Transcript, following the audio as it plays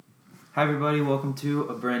Hi everybody, welcome to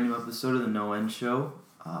a brand new episode of the No End Show.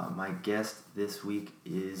 My guest this week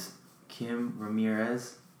is Kim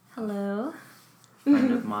Ramirez. Hello. A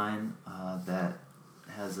friend of mine that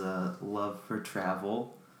has a love for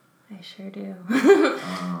travel. I sure do.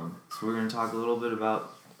 So we're going to talk a little bit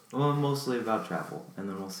mostly about travel, and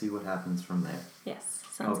then we'll see what happens from there. Yes,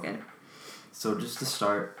 sounds good. So just to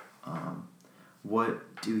start,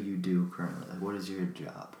 what do you do currently? Like, what is your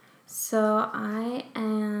job? So I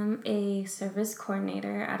am a service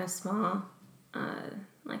coordinator at a small,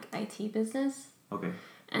 IT business. Okay.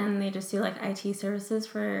 And they just do, IT services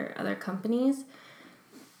for other companies.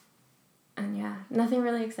 And, yeah, nothing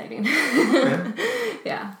really exciting. Okay.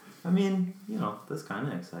 Yeah. I mean, that's kind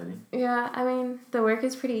of exciting. Yeah, I mean, the work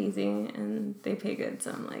is pretty easy, and they pay good,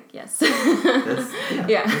 so I'm like, yes.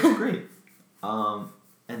 That's great.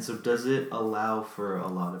 And so does it allow for a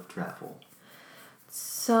lot of travel?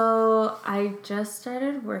 So I just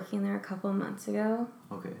started working there a couple months ago.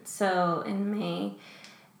 Okay. So in May,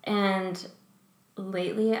 and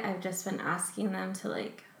lately I've just been asking them to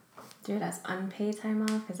do it as unpaid time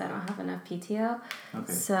off because I don't have enough PTO.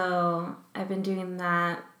 Okay. So I've been doing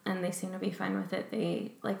that, and they seem to be fine with it.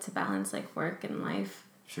 They like to balance work and life.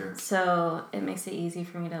 Sure. So it makes it easy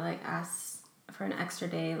for me to ask for an extra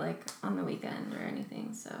day on the weekend or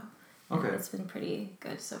anything. So okay. It's been pretty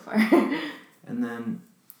good so far. And then,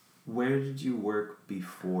 where did you work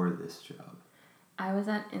before this job? I was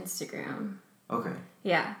at Instagram. Okay.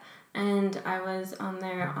 Yeah, and I was on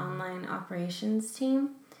their online operations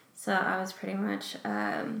team. So I was pretty much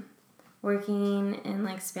working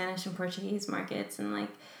in Spanish and Portuguese markets and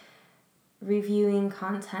reviewing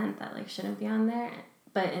content that shouldn't be on there,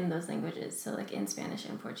 but in those languages. So in Spanish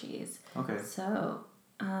and Portuguese. Okay. So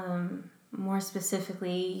more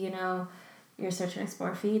specifically, your search and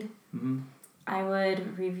explore feed. Mm-hmm. I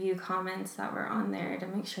would review comments that were on there to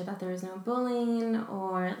make sure that there was no bullying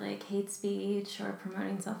or hate speech or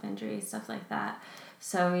promoting self-injury, stuff like that.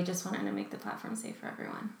 So we just wanted to make the platform safe for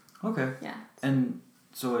everyone. Okay. Yeah. And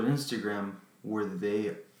so at Instagram, were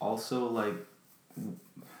they also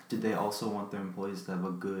did they also want their employees to have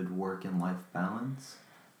a good work and life balance?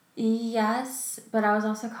 Yes, but I was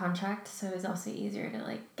also contract, so it was also easier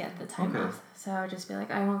to get the time off. So I would just be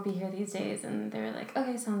I won't be here these days, and they were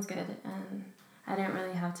okay, sounds good. And I didn't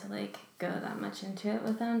really have to go that much into it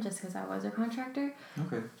with them just because I was a contractor.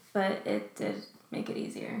 Okay. But it did make it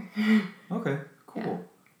easier. Okay, cool.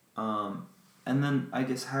 Yeah. And then I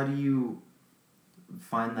guess how do you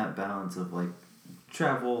find that balance of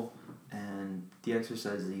travel and the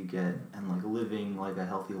exercise that you get and living a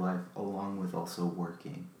healthy life along with also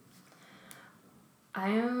working? I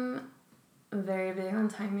am very big on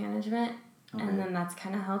time management, and then that's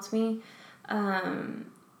kind of helped me.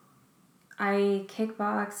 I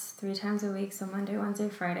kickbox 3 times a week, so Monday, Wednesday,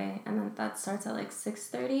 Friday, and then that starts at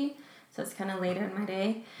 6:30, so it's kind of later in my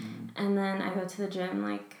day. Mm-hmm. And then I go to the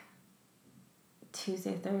gym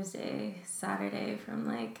Tuesday, Thursday, Saturday from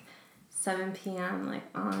 7 p.m.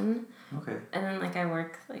 on. Okay. And then I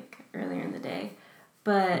work earlier in the day,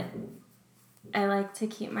 but I like to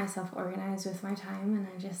keep myself organized with my time, and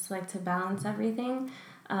I just like to balance everything.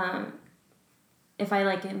 If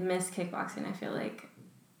I miss kickboxing, I feel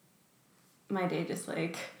my day just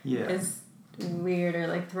is weird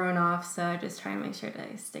or thrown off, so I just try and make sure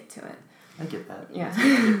to stick to it. I get that. Yeah.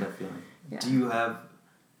 I get that feeling. Yeah. Do you have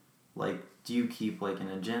do you keep an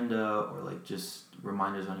agenda or just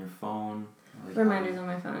reminders on your phone? Reminders on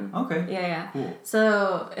my phone. Okay. Yeah. Cool.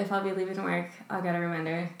 So if I'll be leaving work, I'll get a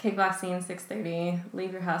reminder. Kickboxing 6:30.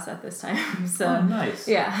 Leave your house at this time. So. Oh, nice.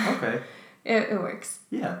 Yeah. Okay. It works.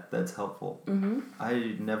 Yeah, that's helpful. Mm-hmm.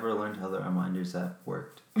 I never learned how the reminders app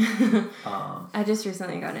worked. I just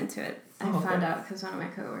recently got into it. I found out because one of my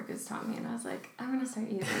coworkers taught me, and I was I'm gonna start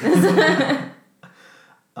using this.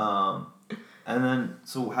 And then,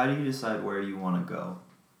 so how do you decide where you want to go?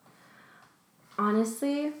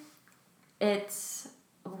 Honestly, it's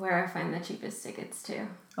where I find the cheapest tickets to.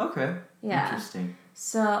 Okay. Yeah. Interesting.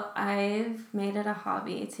 So I've made it a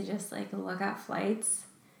hobby to just look at flights,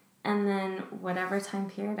 and then whatever time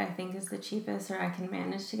period I think is the cheapest or I can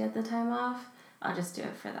manage to get the time off, I'll just do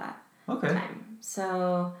it for that time.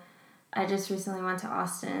 So I just recently went to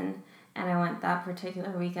Austin, and I went that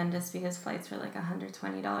particular weekend just because flights were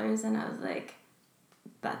 $120, and I was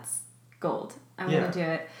that's gold. I'm going to do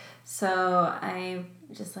it. So I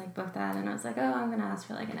just booked that, and I was I'm going to ask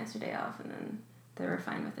for an extra day off, and then they were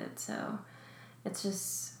fine with it. So it's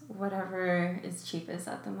just whatever is cheapest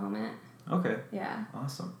at the moment. Okay. Yeah.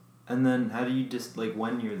 Awesome. And then how do you just,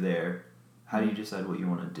 when you're there, how do you decide what you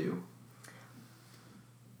want to do?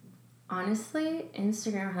 Honestly,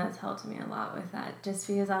 Instagram has helped me a lot with that. Just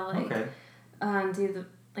because I'll Okay. do the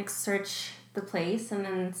search the place and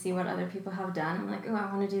then see what other people have done. I'm like, oh,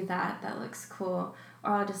 I want to do that. That looks cool.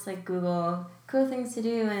 Or I'll just Google cool things to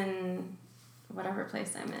do in whatever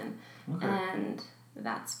place I'm in. Okay. And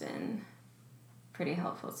that's been pretty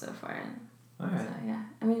helpful so far. All right. So yeah,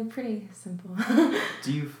 I mean, pretty simple.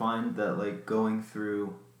 Do you find that going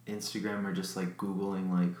through Instagram or just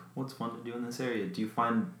Googling what's fun to do in this area, do you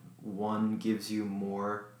find one gives you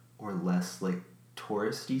more or less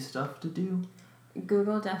touristy stuff to do?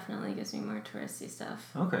 Google definitely gives me more touristy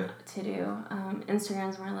stuff to do.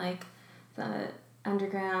 Instagram's more the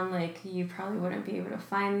underground, you probably wouldn't be able to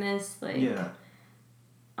find this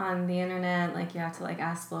on the internet. You have to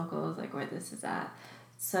ask locals where this is at.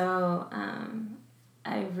 So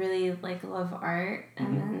I really love art,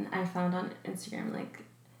 and then I found on Instagram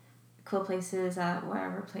cool places at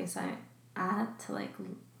wherever place I'm at to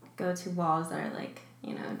go to walls that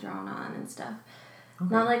are drawn on and stuff.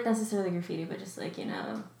 Okay. Not necessarily graffiti, but just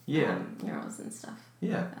murals and stuff.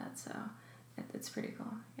 Yeah. Like that. So it's pretty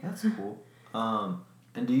cool. Yeah. That's cool.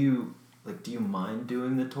 And do you mind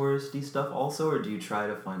doing the touristy stuff also, or do you try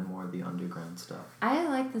to find more of the underground stuff? I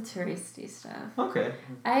like the touristy stuff. Okay.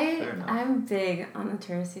 Fair enough. I'm big on the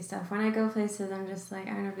touristy stuff. When I go places, I'm just I'm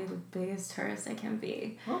gonna be the biggest tourist I can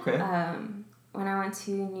be. Okay. When I went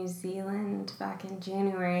to New Zealand back in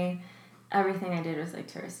January, everything I did was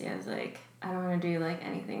touristy. I was I don't want to do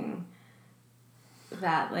anything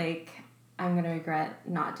that I'm gonna regret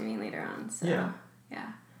not doing later on. So yeah.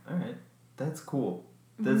 All right, that's cool.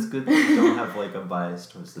 That's good that you don't have a bias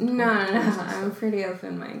towards the No. I'm pretty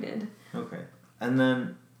open-minded. Okay. And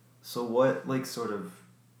then, so what sort of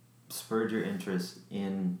spurred your interest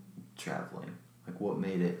in traveling? What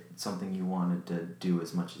made it something you wanted to do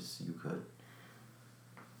as much as you could?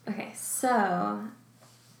 Okay, so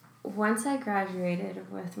once I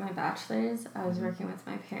graduated with my bachelor's, I was working with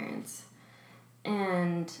my parents.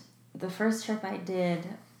 And the first trip I did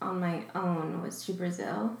on my own was to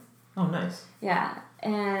Brazil. Oh, nice. Yeah,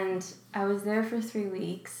 and I was there for 3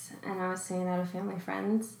 weeks, and I was staying at a family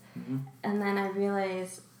friend's. Mm-hmm. And then I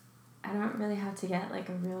realized I don't really have to get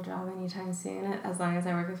a real job anytime soon. As long as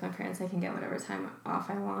I work with my parents, I can get whatever time off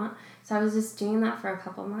I want. So I was just doing that for a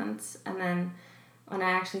couple months, and then when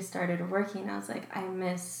I actually started working, I was I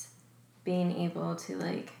miss being able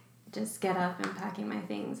to just get up and packing my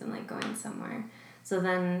things and going somewhere. So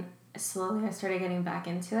then slowly I started getting back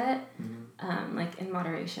into it, in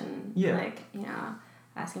moderation. Yeah.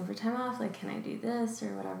 Asking for time off, can I do this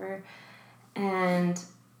or whatever. And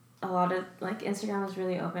a lot of Instagram was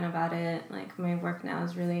really open about it. My work now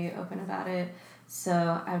is really open about it.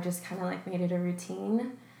 So I've just kind of made it a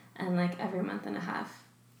routine, and every month and a half,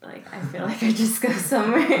 I feel I just go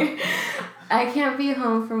somewhere. I can't be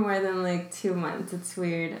home for more than 2 months. It's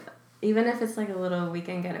weird. Even if it's a little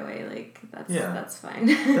weekend getaway, that's fine.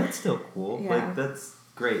 That's still cool. Yeah. That's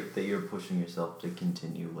great that you're pushing yourself to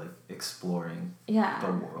continue exploring the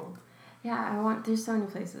world. Yeah, there's so many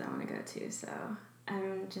places I want to go to, so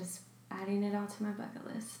I'm just adding it all to my bucket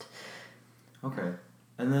list. Okay.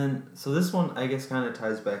 And then, so this one, I guess, kind of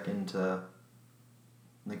ties back into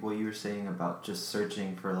what you were saying about just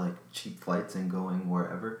searching for cheap flights and going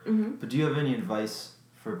wherever. Mm-hmm. But do you have any advice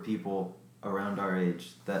for people around our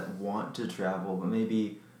age that want to travel, but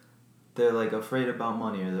maybe they're afraid about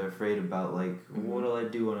money, or they're afraid about what do I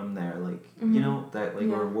do when I'm there, that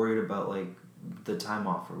or worried about the time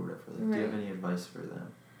off or whatever. Do you have any advice for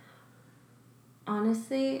them?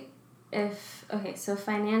 Honestly, so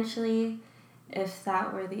financially, if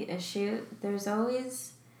that were the issue, there's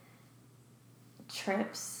always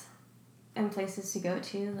trips and places to go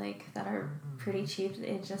to that are pretty cheap.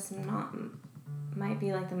 It just might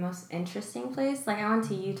be the most interesting place. I went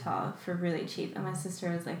to Utah for really cheap, and my sister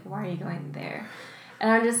was why are you going there?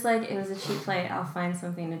 And I'm just it was a cheap flight. I'll find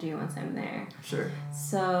something to do once I'm there. Sure.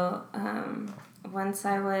 So once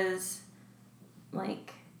I was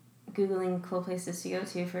Googling cool places to go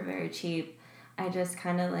to for very cheap, I just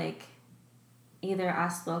kind of either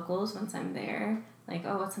ask locals once I'm there,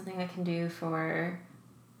 oh, what's something I can do for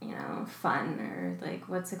fun, or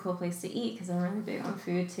what's a cool place to eat, because I'm really big on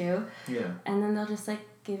food too. Yeah. And then they'll just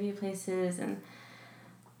give you places. And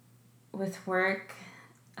with work,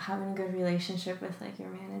 having a good relationship with your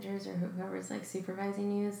managers or whoever's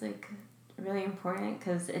supervising you is really important,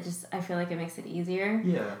 because I feel it makes it easier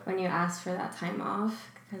when you ask for that time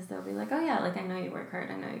off, because they'll be oh yeah, I know you work hard,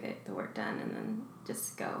 I know you get the work done, and then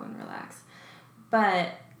just go and relax. But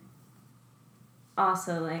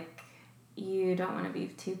also you don't want to be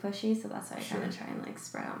too pushy, so that's why I kind of try and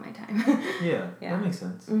spread out my time. Yeah, that makes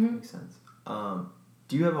sense. Mm-hmm. Makes sense.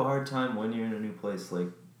 Do you have a hard time when you're in a new place, like,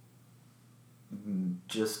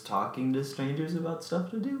 just talking to strangers about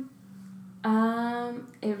stuff to do?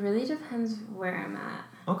 It really depends where I'm at.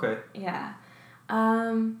 Okay. Yeah.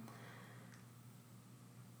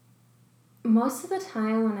 Most of the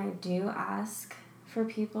time when I do ask for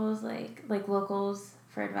people's, like locals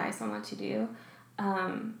for advice on what to do,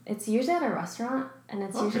 it's usually at a restaurant, and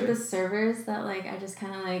it's usually the servers that, like, I just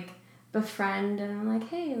kind of, like, befriend, and I'm like,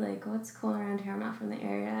 hey, like, what's cool around here? I'm not from the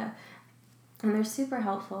area. And they're super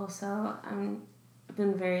helpful, so I've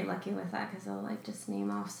been very lucky with that, because they'll, like, just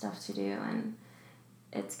name off stuff to do, and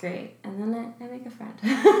it's great. And then I make a friend.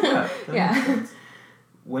 Yeah. Yeah. Makes sense.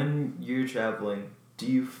 When you're traveling, do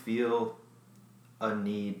you feel a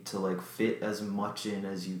need to, like, fit as much in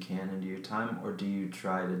as you can into your time, or do you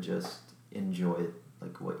try to just enjoy,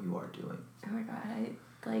 like, what you are doing? Oh my god,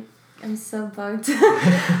 I'm so bugged.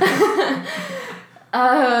 I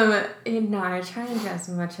try and do as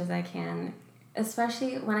much as I can,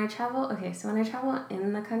 especially when I travel. Okay, so when I travel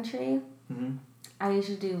in the country, I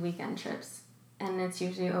usually do weekend trips, and it's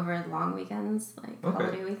usually over long weekends, like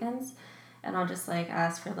holiday weekends, and I'll just, like,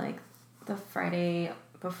 ask for, like, the Friday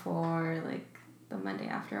before, like, the Monday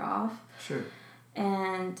after off. Sure.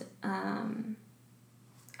 And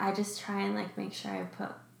I just try and, like, make sure I put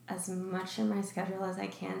as much in my schedule as I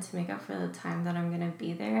can to make up for the time that I'm going to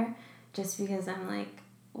be there, just because I'm like,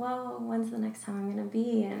 well, when's the next time I'm going to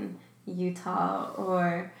be in Utah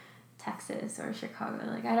or Texas or Chicago?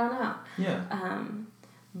 Like, I don't know. Yeah.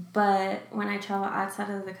 But when I travel outside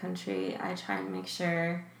of the country, I try and make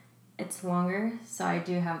sure it's longer, so I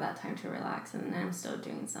do have that time to relax, and I'm still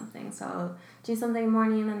doing something. So I'll do something in the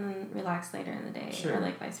morning and then relax later in the day, or,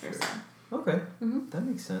 like, vice versa. Okay. That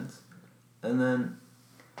makes sense. And then,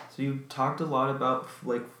 so you talked a lot about,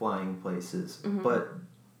 like, flying places, but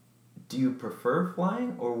do you prefer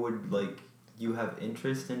flying, or would, like, you have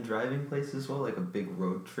interest in driving places as well, like a big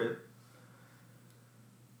road trip?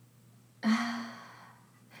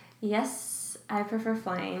 Yes, I prefer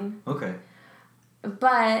flying. Okay.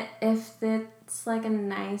 But if it's, like, a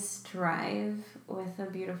nice drive with a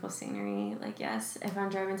beautiful scenery, like, yes. If I'm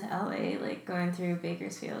driving to LA, like, going through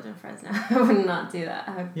Bakersfield and Fresno, I would not do that.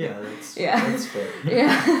 That's fair.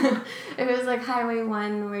 Yeah. If it was, like, Highway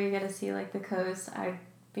 1 where you get to see, like, the coast, I'd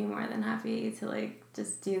be more than happy to, like,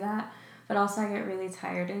 just do that. But also I get really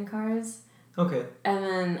tired in cars. Okay. And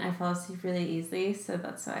then I fall asleep really easily, so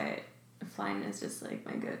that's why flying is just, like,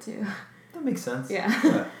 my go-to. That makes sense.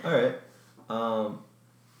 Yeah. All right.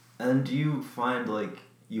 And do you find, like,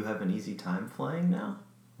 you have an easy time flying now?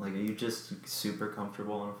 Like, are you just super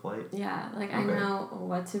comfortable on a flight? Yeah, like, I know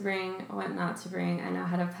what to bring, what not to bring. I know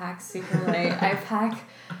how to pack super light. I pack,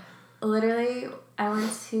 literally, I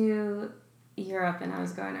went to Europe and I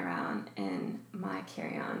was going around in my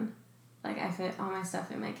carry-on. Like, I fit all my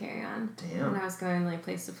stuff in my carry-on. Damn. And I was going, like,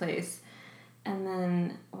 place to place. And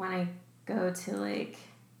then when I go to, like,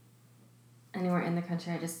 anywhere in the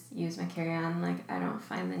country, I just use my carry-on. Like, I don't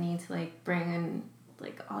find the need to, like, bring in,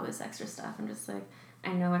 like, all this extra stuff. I'm just like,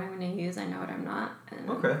 I know what I'm going to use, I know what I'm not, and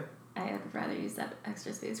I would rather use that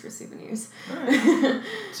extra space for souvenirs. All right.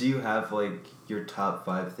 Do you have, like, your top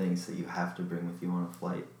 5 things that you have to bring with you on a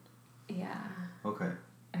flight? Yeah. Okay.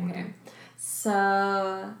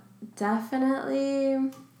 So,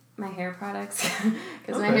 definitely my hair products,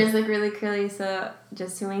 because my hair's, like, really curly, so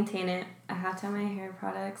just to maintain it, I have to have my hair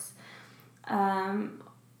products.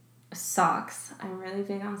 Socks. I'm really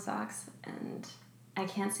big on socks, and I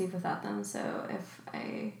can't sleep without them, so if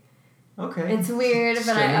I... Okay. It's weird, but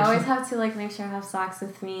Strange. I always have to, like, make sure I have socks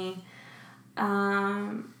with me.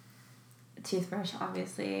 Toothbrush,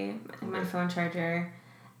 obviously, and my phone charger,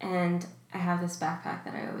 and I have this backpack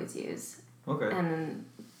that I always use. Okay. And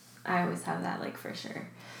I always have that, like, for sure.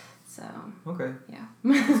 So. Okay. Yeah.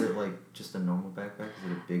 Is it, like, just a normal backpack? Is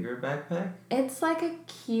it a bigger backpack? It's, like, a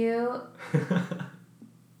cute,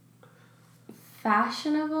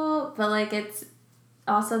 fashionable, but, like, it's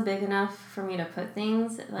also big enough for me to put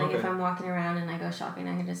things. Like, if I'm walking around and I go shopping,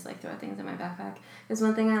 I can just, like, throw things in my backpack. Because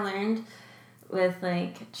one thing I learned with,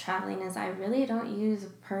 like, traveling is I really don't use a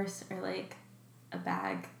purse or, like, a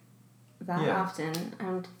bag that often.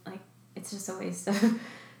 I'm, like, it's just a waste of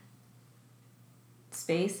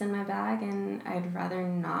space in my bag, and I'd rather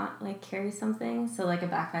not, like, carry something. So, like, a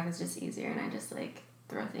backpack is just easier, and I just, like,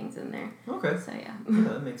 throw things in there. Okay. So, yeah. Yeah,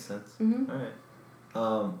 that makes sense. All right.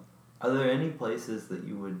 Are there any places that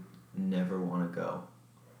you would never want to go?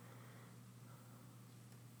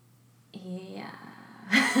 Yeah.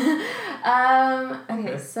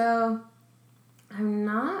 Okay, so I'm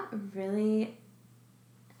not really,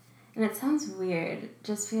 and it sounds weird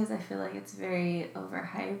just because I feel like it's very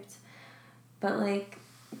overhyped, but, like,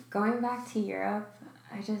 going back to Europe,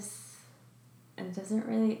 it doesn't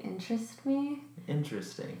really interest me.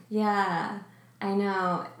 Interesting. Yeah, I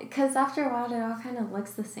know. Because after a while, it all kind of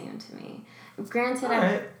looks the same to me. Granted,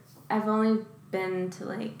 Right. I've only been to,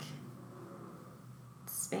 like,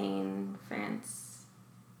 Spain, France,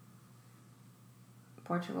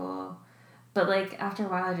 Portugal. But, like, after a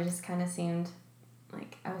while, it just kind of seemed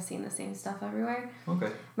like I was seeing the same stuff everywhere.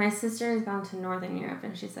 Okay. My sister has gone to Northern Europe,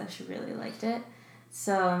 and she said she really liked it.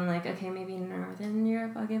 So I'm like, okay, maybe Northern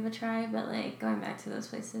Europe I'll give a try. But, like, going back to those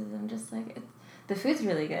places, I'm just like, the food's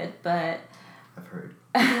really good, but I've heard.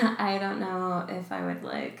 I don't know if I would,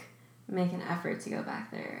 like, make an effort to go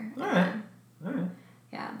back there. All right.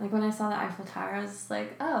 Yeah, like, when I saw the Eiffel Tower, I was just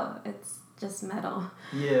like, oh, it's just metal.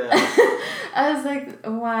 Yeah. I was like,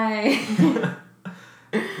 why?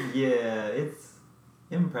 Yeah, it's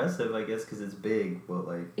impressive, I guess, because it's big, but,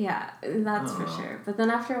 like... Yeah, that's for sure. But then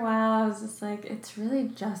after a while, I was just like, it's really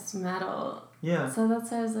just metal. Yeah. So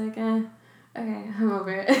that's why I was like, okay, I'm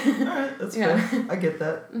over it. Alright, that's fair. I get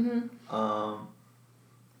that. Mm-hmm.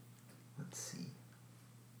 Let's see.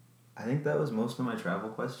 I think that was most of my travel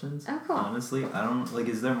questions. Oh, cool. Honestly, I don't... Like,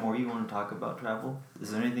 is there more you want to talk about travel?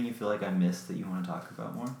 Is there anything you feel like I missed that you want to talk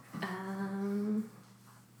about more?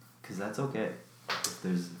 Because that's okay. If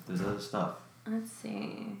there's other stuff. Let's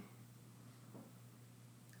see.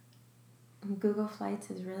 Google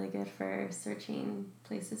Flights is really good for searching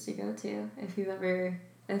places to go to.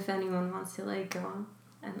 If anyone wants to, like, go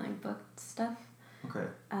and, like, book stuff. Okay.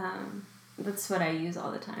 That's what I use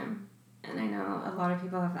all the time. And I know a lot of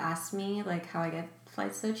people have asked me, like, how I get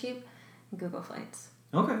flights so cheap. Google Flights.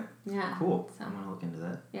 Okay. Yeah. Cool. So, I'm going to look into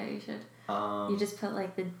that. Yeah, you should. You just put,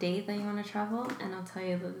 like, the date that you want to travel, and I'll tell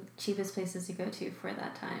you the cheapest places to go to for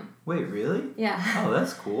that time. Wait, really? Yeah. Oh,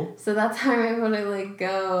 that's cool. So that's how I'm able to, like,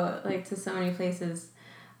 go, like, to so many places.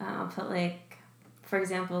 I'll put, like, for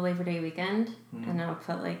example, Labor Day weekend, and I'll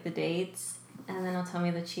put, like, the dates, and then it'll tell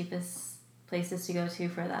me the cheapest places to go to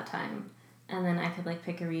for that time. And then I could, like,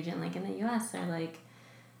 pick a region, like, in the U.S. or, like,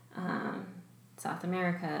 South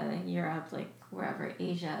America, Europe, like, wherever,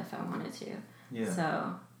 Asia, if I wanted to. Yeah.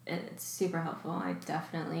 So it's super helpful. I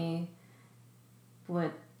definitely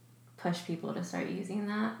would push people to start using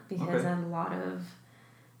that because I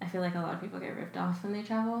feel like a lot of people get ripped off when they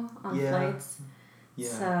travel on flights. Yeah.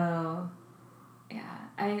 So, yeah,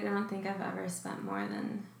 I don't think I've ever spent more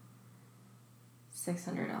than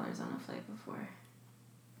 $600 on a flight before.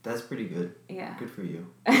 That's pretty good. Yeah. Good for you.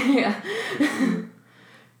 Yeah. Good for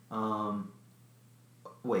you.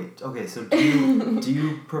 Wait, okay, so do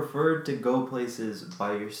you prefer to go places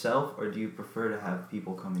by yourself or do you prefer to have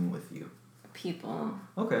people coming with you? People.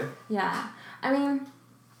 Okay. Yeah. I mean,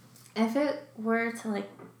 if it were to, like,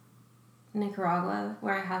 Nicaragua,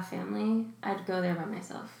 where I have family, I'd go there by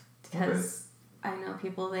myself because I know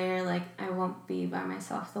people there. Like, I won't be by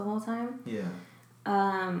myself the whole time. Yeah.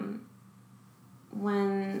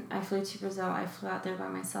 When I flew to Brazil, I flew out there by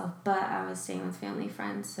myself, but I was staying with family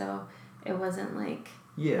friends, so it wasn't like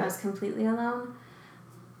I was completely alone.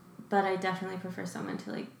 But I definitely prefer someone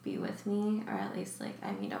to, like, be with me, or at least, like,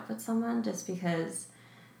 I meet up with someone, just because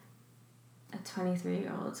a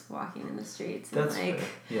 23-year-old's walking in the streets and, like, fair.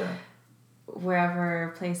 Yeah.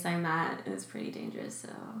 Wherever place I'm at is pretty dangerous, so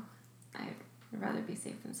I'd rather be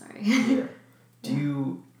safe than sorry. Yeah.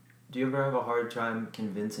 Do you ever have a hard time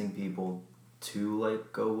convincing people to,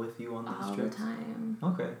 like, go with you on these trips? All the time.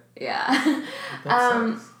 Okay. Yeah. That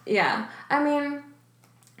sucks. Yeah. I mean,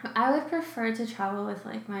 I would prefer to travel with,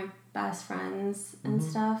 like, my best friends and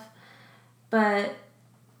stuff, but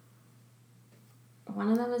one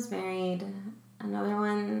of them is married. Another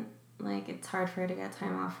one, like, it's hard for her to get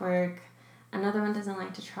time off work. Another one doesn't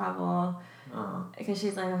like to travel because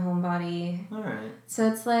she's, like, a homebody. All right. So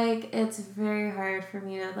it's, like, it's very hard for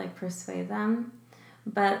me to, like, persuade them.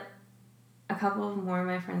 But a couple more of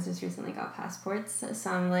my friends just recently got passports. So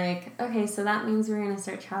I'm like, okay, so that means we're going to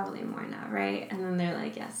start traveling more now, right? And then they're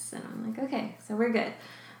like, yes. And I'm like, okay, so we're good.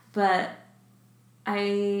 But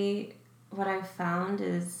what I've found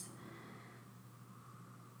is,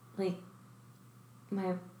 like,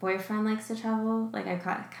 my boyfriend likes to travel. Like, I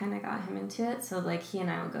kind of got him into it. So, like, he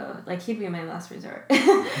and I will go. Like, he'd be my last resort.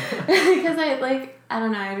 Because I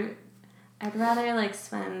don't know. I'd rather, like,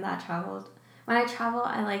 spend that travel. When I travel,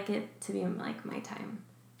 I like it to be, like, my time.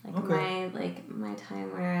 Like, my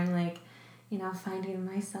time where I'm, like, you know, finding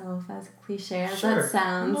myself, as cliche as that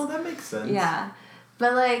sounds. No, that makes sense. Yeah.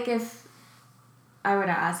 But, like, if I were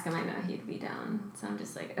to ask him, I know he'd be down. So I'm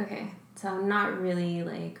just like, okay. So I'm not really,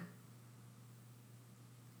 like,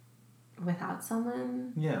 without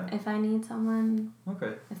someone. Yeah. If I need someone.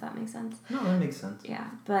 Okay. If that makes sense. No, that makes sense. Yeah.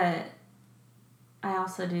 But I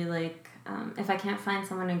also do like, if I can't find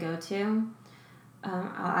someone to go to,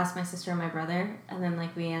 I'll ask my sister or my brother, and then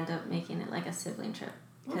like we end up making it like a sibling trip.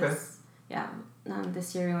 Okay. Yeah,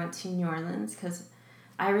 this year we went to New Orleans because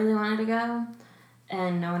I really wanted to go,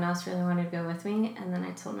 and no one else really wanted to go with me. And then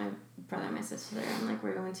I told my brother and my sister, I'm like,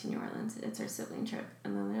 we're going to New Orleans. It's our sibling trip.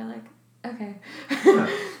 And then they're like, okay. Yeah.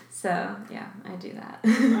 So yeah, I do that.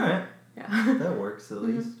 All right. Yeah. That works at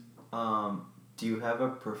least. Do you have a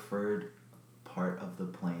preferred part of the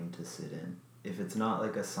plane to sit in? If it's not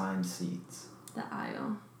like assigned seats. The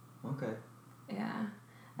aisle. Okay. Yeah.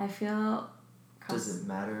 I feel... Does it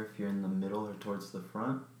matter if you're in the middle or towards the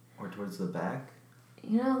front or towards the back?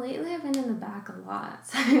 You know, lately I've been in the back a lot.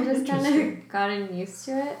 So I've just kind of gotten used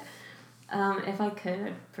to it. If I could,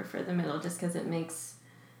 I'd prefer the middle just because it makes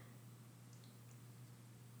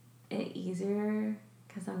it easier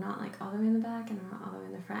because I'm not like all the way in the back and I'm not all the way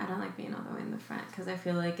in the front. I don't like being all the way in the front because I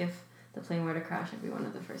feel like if the plane were to crash, I'd be one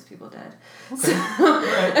of the first people dead. Okay. So, all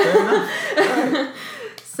right, fair enough. All right.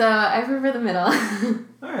 So I prefer the middle.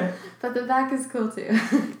 All right. But the back is cool too.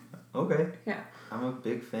 Okay. Yeah. I'm a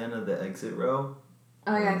big fan of the exit row.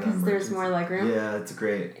 Oh yeah, because there's more leg room. Yeah, it's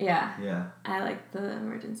great. Yeah. Yeah. I like the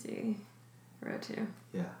emergency row too.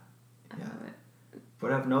 Yeah. I love it.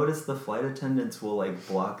 But I've noticed the flight attendants will like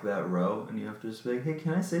block that row and you have to just be like, hey,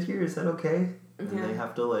 can I sit here? Is that okay? And they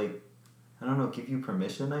have to like, I don't know, give you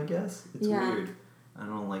permission, I guess. It's weird. I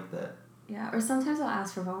don't like that. Yeah, or sometimes I'll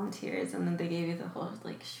ask for volunteers and then they gave you the whole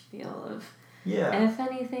like spiel of yeah. If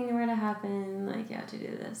anything were to happen, like you have to do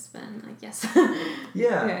this, but I'm like, yes.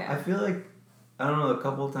 Yeah, I feel like, I don't know, a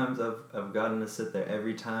couple of times I've gotten to sit there.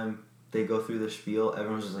 Every time they go through the spiel,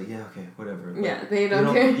 everyone's just like, yeah, okay, whatever. Like, yeah, they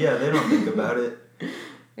don't care. Yeah, they don't think about it.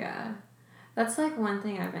 Yeah. That's like one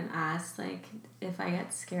thing I've been asked, like if I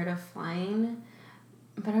get scared of flying,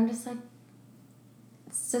 but I'm just like,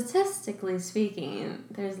 statistically speaking,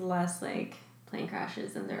 there's less like plane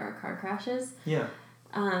crashes than there are car crashes. Yeah.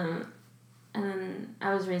 And then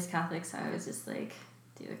I was raised Catholic, so I was just like,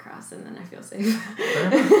 do the cross and then I feel safe.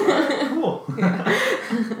 Alright, cool.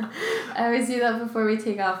 Yeah. I always do that before we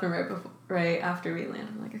take off and right after we land.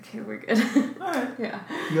 I'm like, okay, we're good. Alright. Yeah.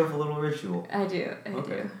 You have a little ritual. I do. I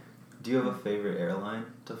do. Do you have a favorite airline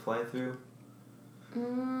to fly through?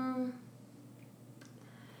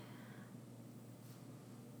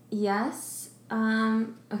 Yes.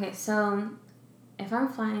 Okay, so if I'm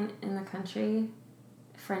flying in the country,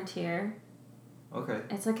 Frontier. Okay.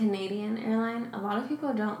 It's a Canadian airline. A lot of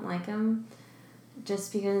people don't like them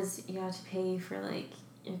just because you have to pay for like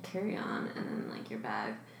your carry-on and then like your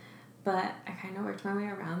bag. But I kind of worked my way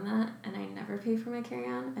around that and I never pay for my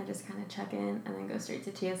carry-on. I just kind of check in and then go straight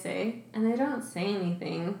to TSA and they don't say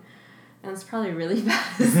anything. And it's probably really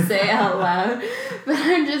bad to say out loud. But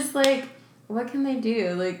I'm just like, what can they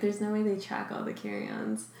do? Like, there's no way they track all the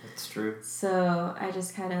carry-ons. That's true. So I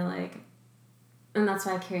just kind of like, and that's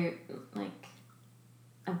why I carry like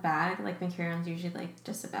a bag. Like my carry-on's usually like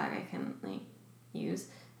just a bag I can like use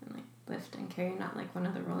and like lift and carry, not like one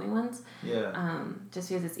of the rolling ones. Yeah. Just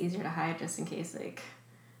because it's easier to hide just in case like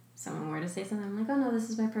someone were to say something. I'm like, oh no, this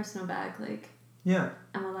is my personal bag. Like, yeah,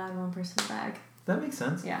 I'm allowed one personal bag. That makes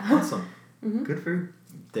sense. Yeah. Awesome. Mm-hmm. Good for you.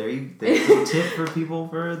 There's a tip for people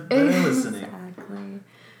that are listening. Exactly.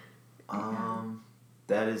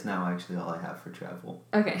 That is now actually all I have for travel.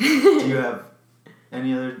 Okay. Do you have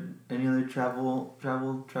any other travel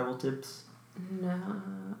tips? No.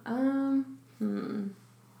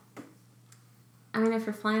 I mean, if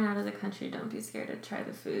you're flying out of the country, don't be scared to try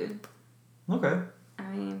the food. Okay. I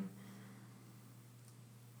mean,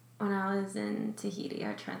 when I was in Tahiti,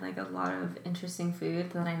 I tried like a lot of interesting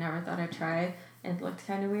food that I never thought I'd try. It looked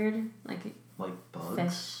kind of weird, like bugs.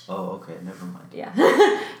 Fish. Oh, okay. Never mind. Yeah.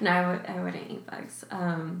 No, I wouldn't eat bugs.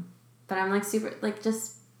 But I'm like super like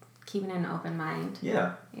just keeping an open mind.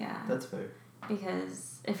 Yeah. Yeah. That's fair.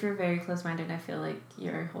 Because if you're very close-minded, I feel like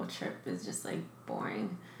your whole trip is just like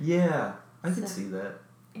boring. Yeah, I can see that.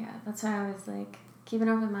 Yeah, that's why I was like, keep an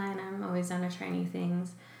open mind. I'm always down to try new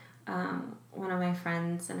things. One of my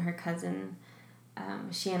friends and her cousin,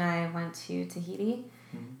 she and I went to Tahiti,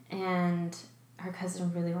 and her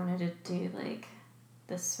cousin really wanted to do like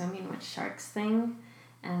the swimming with sharks thing,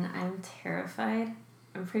 and I'm terrified.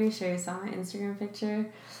 I'm pretty sure you saw my Instagram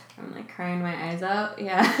picture. I'm like crying my eyes out.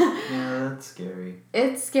 Yeah. Yeah, that's scary.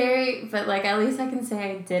 It's scary, but like at least I can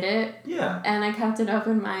say I did it. Yeah. And I kept an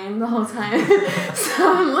open mind the whole time.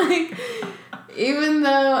 So I'm like, even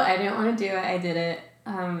though I didn't want to do it, I did it.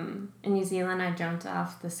 In New Zealand, I jumped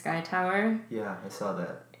off the Sky Tower. Yeah, I saw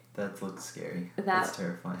that. That looks scary. That's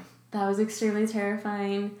terrifying. That was extremely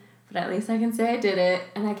terrifying, but at least I can say I did it,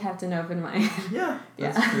 and I kept an open mind. Yeah,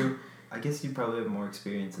 that's true. I guess you probably have more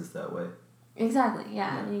experiences that way. Exactly,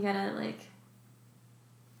 yeah. You gotta, like,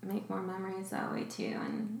 make more memories that way, too,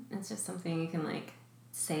 and it's just something you can, like,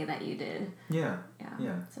 say that you did. Yeah.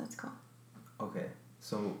 Yeah. So it's cool. Okay.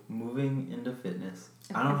 So, moving into fitness.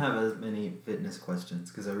 Okay. I don't have as many fitness questions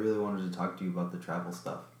because I really wanted to talk to you about the travel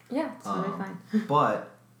stuff. Yeah, it's really fine. But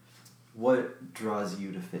what draws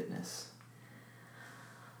you to fitness?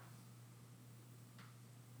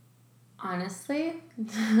 Honestly,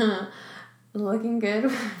 looking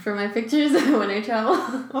good for my pictures when I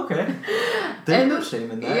travel. Okay. There's no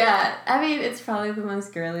shame in that. Yeah, I mean, it's probably the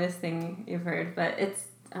most girliest thing you've heard, but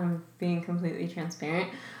I'm being completely transparent.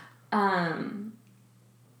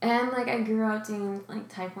 And, like, I grew up doing,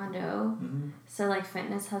 like, Taekwondo, so, like,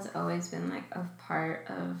 fitness has always been, like, a part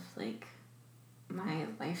of, like, my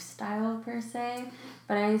lifestyle, per se,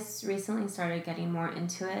 but I recently started getting more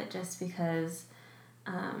into it just because,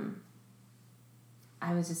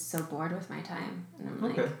 I was just so bored with my time, and I'm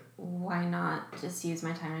like, why not just use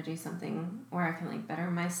my time to do something where I can, like, better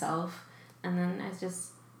myself, and then I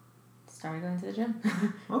just started going to the gym.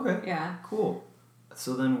 Okay. Yeah. Cool.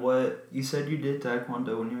 So then you said you did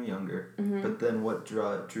Taekwondo when you were younger, but then what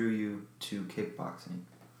drew you to kickboxing?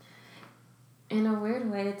 In a weird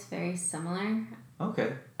way, it's very similar.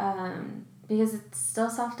 Okay. Because it's still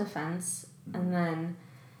self-defense, and then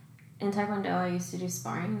in Taekwondo I used to do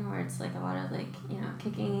sparring where it's like a lot of like,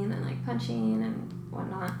 kicking and like punching and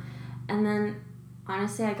whatnot. And then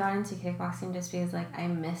honestly I got into kickboxing just because like I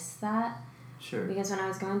miss that. Sure. Because when I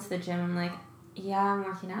was going to the gym I'm like, yeah, I'm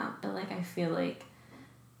working out, but like I feel like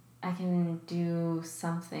I can do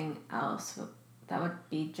something else that would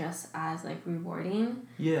be just as like rewarding.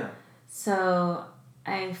 Yeah. So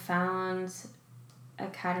I found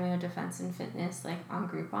Academy of Defense and Fitness like on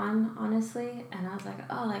Groupon, honestly, and I was like,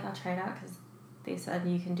 oh, like I'll try it out because they said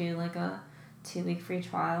you can do like a 2-week free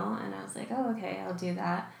trial, and I was like, oh, okay, I'll do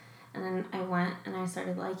that. And then I went and I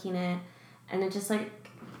started liking it, and it just like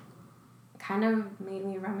kind of made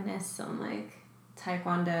me reminisce on like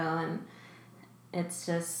Taekwondo, and it's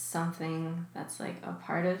just something that's like a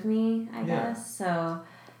part of me, I guess. So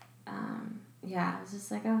yeah, I was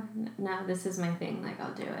just like, oh, no, this is my thing, like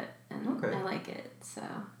I'll do it, and I like it, so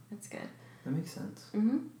it's good. That makes sense.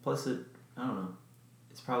 Mm-hmm. Plus I don't know,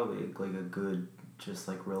 it's probably like a good just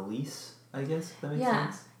like release, I guess, if that makes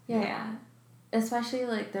sense. Yeah. Especially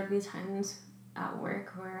like there'd be times at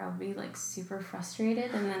work where I'll be like super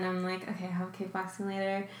frustrated, and then I'm like, okay, I'll have kickboxing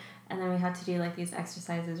later, and then we had to do like these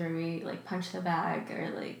exercises where we like punch the bag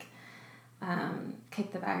or like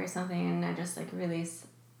kick the bag or something, and I just like release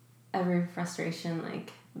every frustration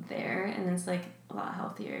like there, and it's like a lot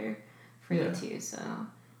healthier for you too, so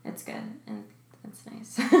it's good and it's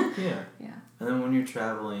nice. Yeah. And then when you're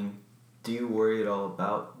traveling, do you worry at all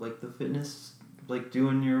about like the fitness, like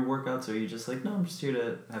doing your workouts, or are you just like, no, I'm just here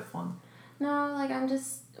to have fun? No, like I'm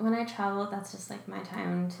just, when I travel, that's just like my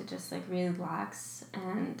time to just like relax,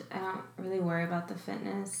 and I don't really worry about the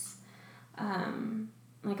fitness.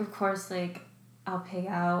 Like of course, like I'll pig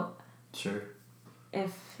out. Sure.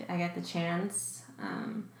 If I get the chance.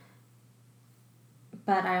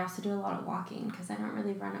 But I also do a lot of walking because I don't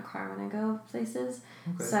really rent a car when I go places.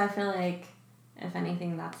 Okay. So I feel like, if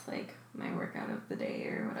anything, that's like my workout of the day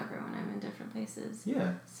or whatever when I'm in different places.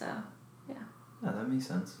 Yeah. So, yeah. Yeah, that makes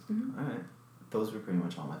sense. Mm-hmm. All right. Those were pretty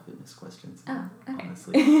much all my fitness questions. Oh, okay.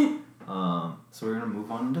 Honestly. So we're going to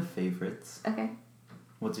move on to favorites. Okay.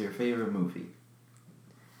 What's your favorite movie?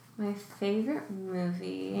 My favorite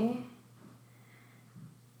movie...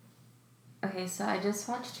 Okay, so I just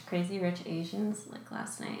watched Crazy Rich Asians like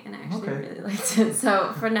last night, and I actually really liked it.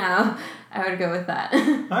 So for now, I would go with that.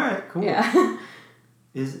 All right, cool. Yeah.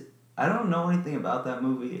 I don't know anything about that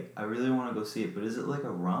movie. I really want to go see it, but is it like a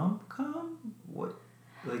rom-com? What?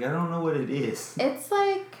 Like, I don't know what it is. It's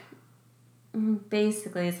like,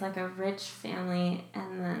 basically, it's like a rich family,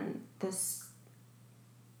 and then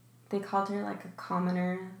they called her like a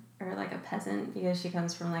commoner or like a peasant because she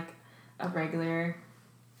comes from like a regular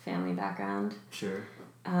family background. Sure.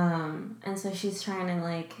 And so she's trying to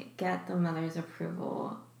like get the mother's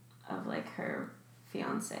approval of like her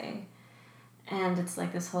fiance, and it's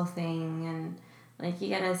like this whole thing, and like you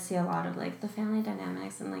get to see a lot of like the family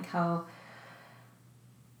dynamics and like how,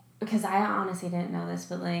 because I honestly didn't know this,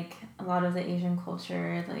 but like a lot of the Asian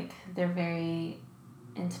culture, like they're very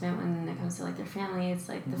intimate when it comes to like their family. It's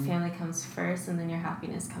like the family comes first and then your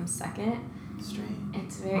happiness comes second. Strange.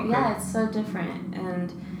 It's very it's so different,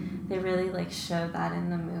 and they really like showed that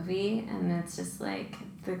in the movie, and it's just like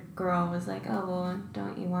the girl was like, oh well,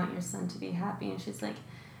 don't you want your son to be happy? And she's like,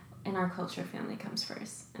 in our culture family comes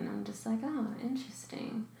first, and I'm just like, oh,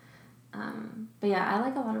 interesting. But yeah, I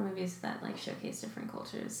like a lot of movies that like showcase different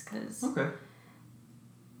cultures because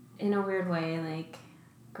in a weird way, like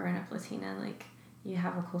growing up Latina, like you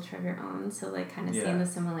have a culture of your own, so like kind of seeing the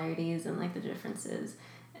similarities and like the differences,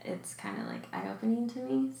 it's kind of like eye-opening to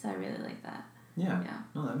me, so I really like that. Yeah.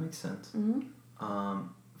 No, that makes sense.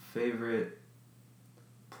 Favorite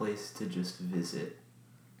place to just visit?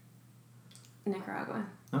 Nicaragua.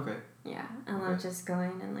 Okay. Yeah, I love just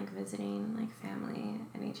going and like visiting like family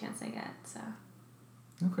any chance I get, so.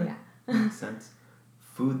 Okay. Yeah. Makes sense.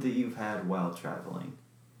 Food that you've had while traveling?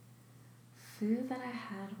 Food that I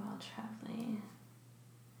had while traveling.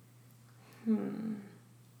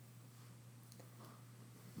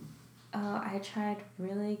 Oh, I tried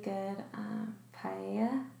really good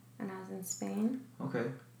paella when I was in Spain. Okay.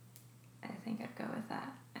 I think I'd go with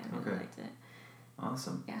that. I really liked it.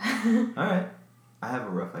 Awesome. Yeah. All right. I have a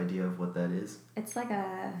rough idea of what that is. It's like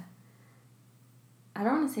I don't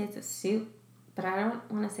want to say it's a soup, but I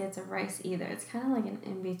don't want to say it's a rice either. It's kind of like an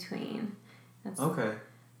in-between. It's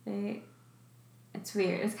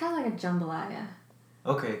weird. It's kind of like a jambalaya.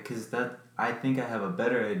 Okay, because I think I have a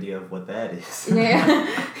better idea of what that is. Yeah.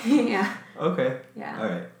 Yeah. Okay. Yeah. All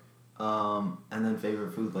right. And then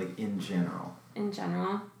favorite food, like in general? In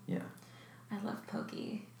general? Yeah. I love poke.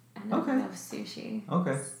 I love sushi.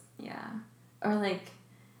 Okay. Yeah. Or like,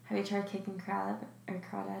 have you tried kicking crab or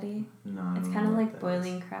crawdaddy? No. It's kind of like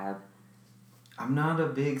boiling crab. I'm not a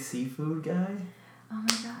big seafood guy. Oh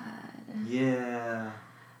my god. Yeah.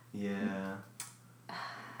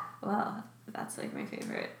 Well, that's like my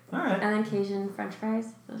favorite. All right. And then Cajun French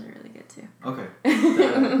fries. Those are really good too. Okay.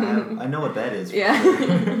 I know what that is. Yeah.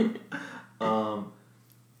 Sure.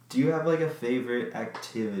 Do you have like a favorite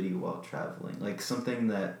activity while traveling? Like something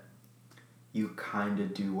that you kind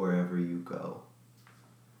of do wherever you go?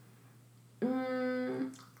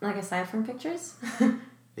 Like aside from pictures?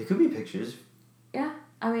 It could be pictures. Yeah.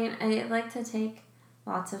 I mean, I like to take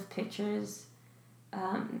lots of pictures,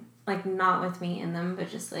 like not with me in them, but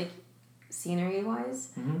just like scenery-wise,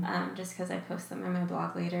 just because I post them in my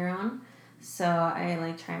blog later on. So I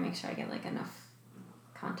like try and make sure I get like enough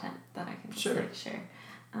content that I can just like share.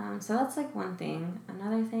 So that's like one thing.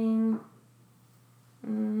 Another thing, I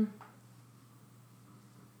don't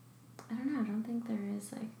know. I don't think there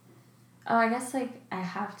is like, oh, I guess like I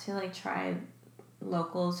have to like try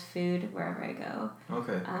locals food wherever I go.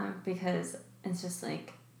 Okay. Because it's just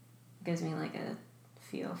like gives me like a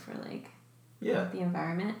feel for like the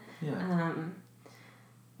environment. Yeah.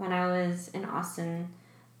 When I was in Austin,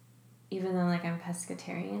 even though like I'm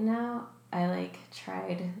pescatarian now, I like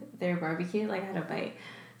tried their barbecue. Like I had a bite,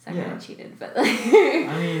 so I kind of cheated. But like,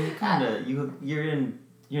 I mean, kind of. You're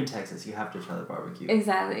in Texas. You have to try the barbecue.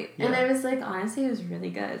 Exactly. Yeah. And it was like honestly, it was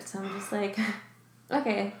really good. So I'm just like,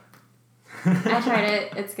 okay, I tried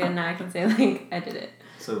it. It's good. Now I can say like I did it.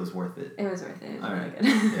 So it was worth it. It was worth it. It was really good.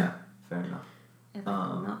 Yeah, fair enough. It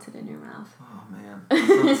like melted in your mouth. Oh man, that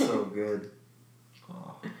sounds so good.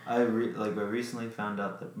 Oh. I recently found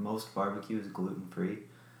out that most barbecue is gluten-free.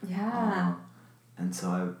 Yeah. And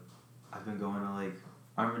so I've been going to like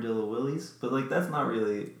Armadillo Willie's, but like that's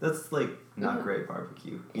like not great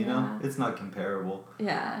barbecue. You know, it's not comparable.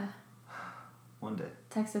 Yeah. One day.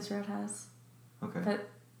 Texas Roadhouse. Okay. But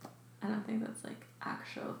I don't think that's like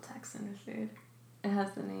actual Texan food. It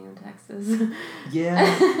has the name Texas. Yeah,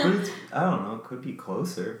 but it's, I don't know, it could be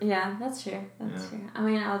closer. Yeah, that's true. That's true. I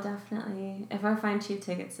mean, I'll definitely, if I find cheap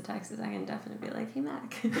tickets to Texas, I can definitely be like, hey,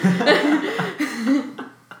 Mac.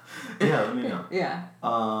 Yeah, let me know. Yeah.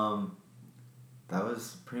 That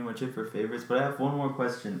was pretty much it for favorites, but I have one more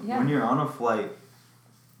question. Yeah. When you're on a flight,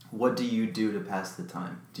 what do you do to pass the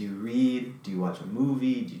time? Do you read? Do you watch a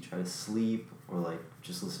movie? Do you try to sleep? Or like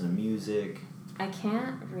just listen to music? I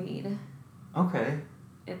can't read. Okay.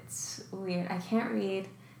 It's weird. I can't read.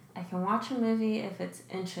 I can watch a movie if it's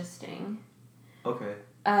interesting. Okay.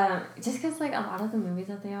 Just because like a lot of the movies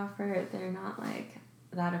that they offer, they're not like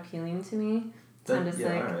that appealing to me. So I'm just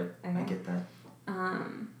like, alright. Okay. I get that.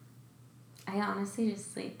 I honestly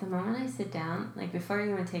just sleep. The moment I sit down, like before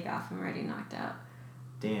you even take off, I'm already knocked out.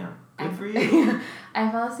 Damn. Good for you.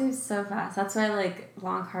 I fall asleep so fast. That's why like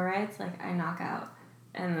long car rides, like I knock out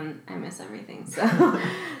and then I miss everything. So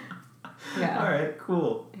yeah. Alright,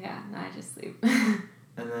 cool. Yeah, no, I just sleep.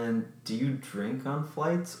 And then do you drink on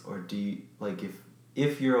flights or do you like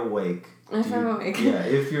if you're awake? If I'm awake. Yeah,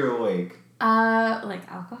 if you're awake. Like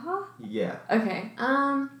alcohol? Yeah. Okay.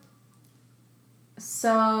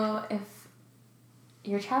 So if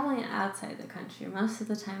you're traveling outside the country, most of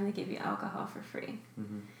the time they give you alcohol for free.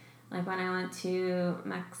 Mm-hmm. Like when I went to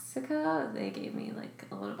Mexico, they gave me like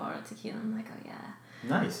a little bottle of tequila. I'm like, oh yeah.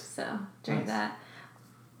 Nice. So drink that.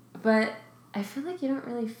 But I feel like you don't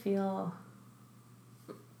really feel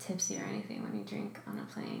tipsy or anything when you drink on a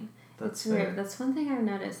plane. That's weird. fair. That's one thing I've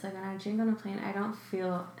noticed. Like when I drink on a plane, I don't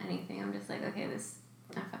feel anything. I'm just like, okay, I'm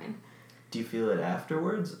fine. Do you feel it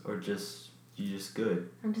afterwards, or you just good?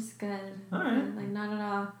 I'm just good. All right. Like not at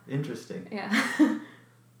all. Interesting. Yeah.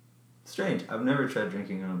 Strange. I've never tried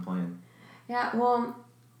drinking on a plane. Yeah, well,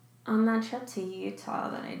 on that trip to Utah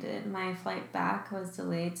that I did, my flight back was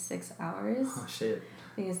delayed 6 hours. Oh, shit.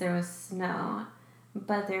 Because there was snow.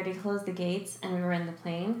 But they already closed the gates and we were in the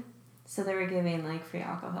plane. So they were giving, like, free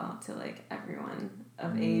alcohol to, like, everyone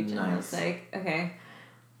of age. Nice. And I was like, okay,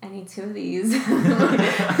 I need 2 of these.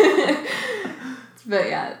 But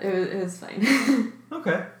yeah, it was fine.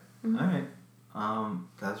 Okay. Mm-hmm. All right.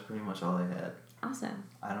 That's pretty much all I had. Awesome.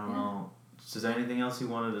 I don't know. Is there anything else you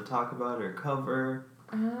wanted to talk about or cover?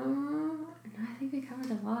 No, I think we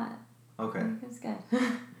covered a lot. Okay. I think it was good.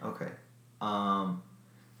 Okay.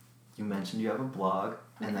 You mentioned you have a blog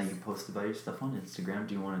and that Yes. you post about your stuff on Instagram.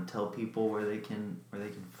 Do you want to tell people where they can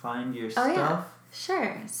find your Oh, stuff? yeah.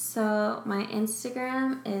 Sure. So my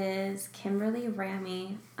Instagram is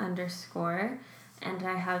KimberlyRamy_, and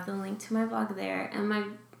I have the link to my blog there. And my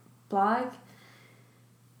blog,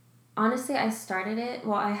 honestly, I started it.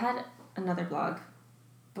 Well, I had another blog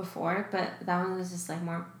before, but that one was just like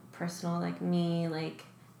more personal, like me, like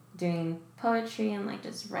doing poetry and like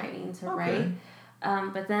just writing to write.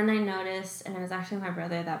 But then I noticed, and it was actually my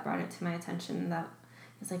brother that brought it to my attention, that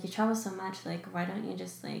it's like, you travel so much, like why don't you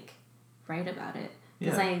just like write about it?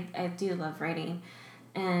 Because I do love writing.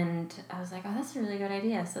 And I was like, oh, that's a really good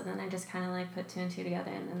idea. So then I just kind of like put 2 and 2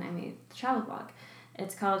 together, and then I made the travel blog.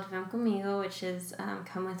 It's called Vem Comigo, which is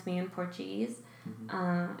come with me in Portuguese.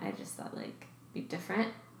 Mm-hmm. I just thought like be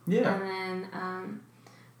different. Yeah. And then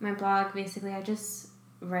my blog, basically I just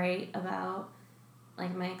write about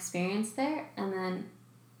like my experience there, and then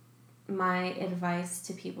my advice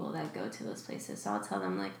to people that go to those places. So I'll tell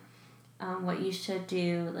them like what you should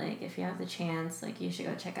do, like if you have the chance, like you should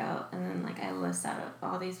go check out, and then like I list out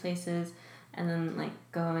all these places and then like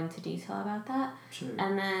go into detail about that. Sure.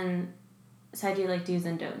 And then so I do like do's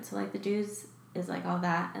and don'ts. So like the do's is like all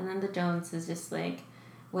that, and then the don'ts is just like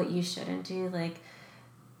what you shouldn't do. Like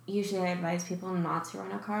usually I advise people not to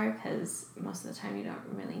rent a car because most of the time you don't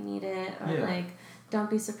really need it, or like don't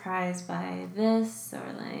be surprised by this,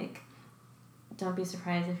 or like don't be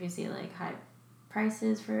surprised if you see like high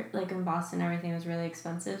prices for, like in Boston everything was really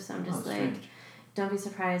expensive, so I'm just like strange. don't be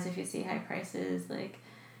surprised if you see high prices. Like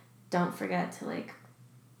don't forget to like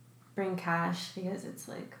bring cash, because it's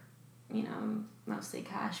like, you know, mostly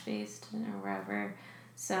cash based or wherever.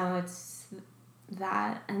 So it's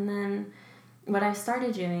that. And then what I've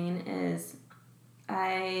started doing is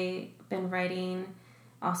I've been writing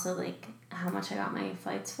also like how much I got my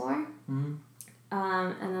flights for. Mm-hmm.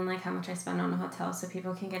 And then like how much I spend on a hotel, so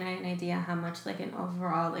people can get an idea how much like an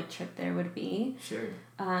overall like trip there would be. Sure.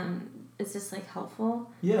 It's just like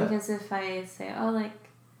helpful. Yeah. Because if I say, oh, like,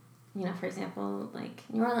 you know, for example, like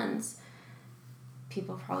New Orleans,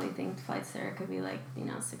 people probably think flights there could be like, you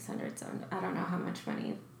know, 600, so I don't know how much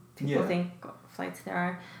money people think flights there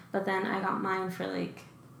are. But then I got mine for like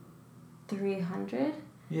 300.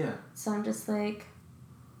 Yeah. So I'm just like,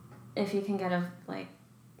 if you can get a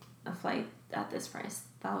flight at this price,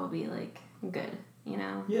 that will be like good, you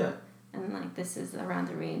know? Yeah. And like this is around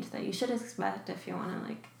the range that you should expect if you want to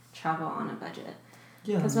like travel on a budget.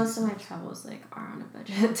 Yeah. Because most of my travels like are on a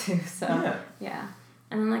budget too. So yeah.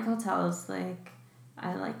 And then like hotels, like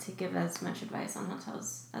I like to give as much advice on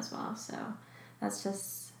hotels as well. So that's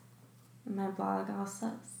just my blog all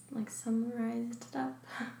like summarized up.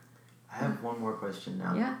 I have one more question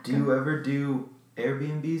now. Yeah. Do you ever do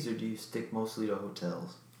Airbnbs, or do you stick mostly to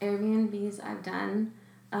hotels? Airbnbs I've done.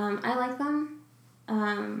 I like them.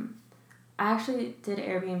 I actually did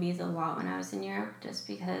Airbnbs a lot when I was in Europe, just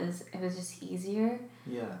because it was just easier.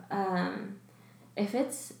 Yeah. If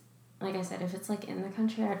it's, like I said, if it's like in the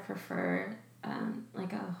country, I'd prefer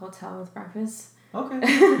like a hotel with breakfast. Okay.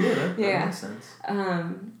 Yeah, that makes sense.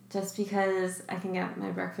 Just because I can get my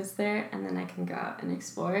breakfast there, and then I can go out and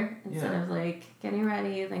explore instead of like getting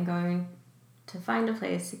ready, then going to find a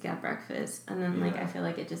place to get breakfast, and then like I feel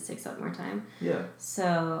like it just takes up more time. Yeah.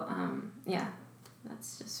 So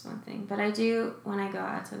that's just one thing. But I do, when I go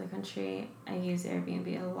out to the country, I use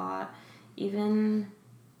Airbnb a lot. Even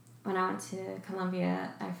when I went to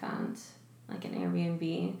Colombia, I found like an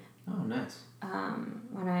Airbnb. Oh, nice.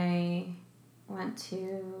 When I went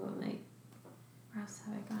to like, where else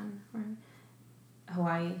have I gone?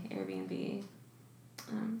 Hawaii, Airbnb.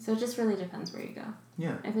 So it just really depends where you go.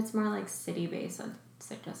 Yeah. If it's more like city based, I'd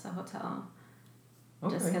suggest a hotel.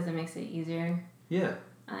 Okay. Just because it makes it easier. Yeah.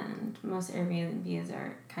 And most Airbnbs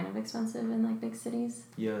are kind of expensive in like big cities.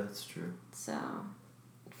 Yeah, that's true. So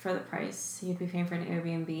for the price you'd be paying for an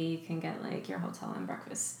Airbnb, you can get like your hotel and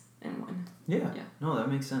breakfast in one. Yeah. No, that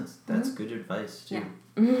makes sense. That's good advice too.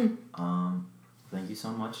 Yeah. Thank you so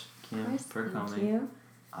much, Kim, for coming. Thank you.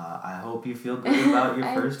 I hope you feel good about your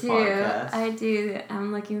first podcast. I do.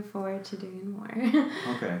 I'm looking forward to doing more.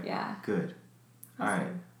 Okay. Yeah. Good. Awesome. All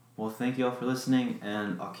right. Well, thank you all for listening,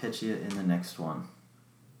 and I'll catch you in the next one.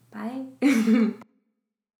 Bye.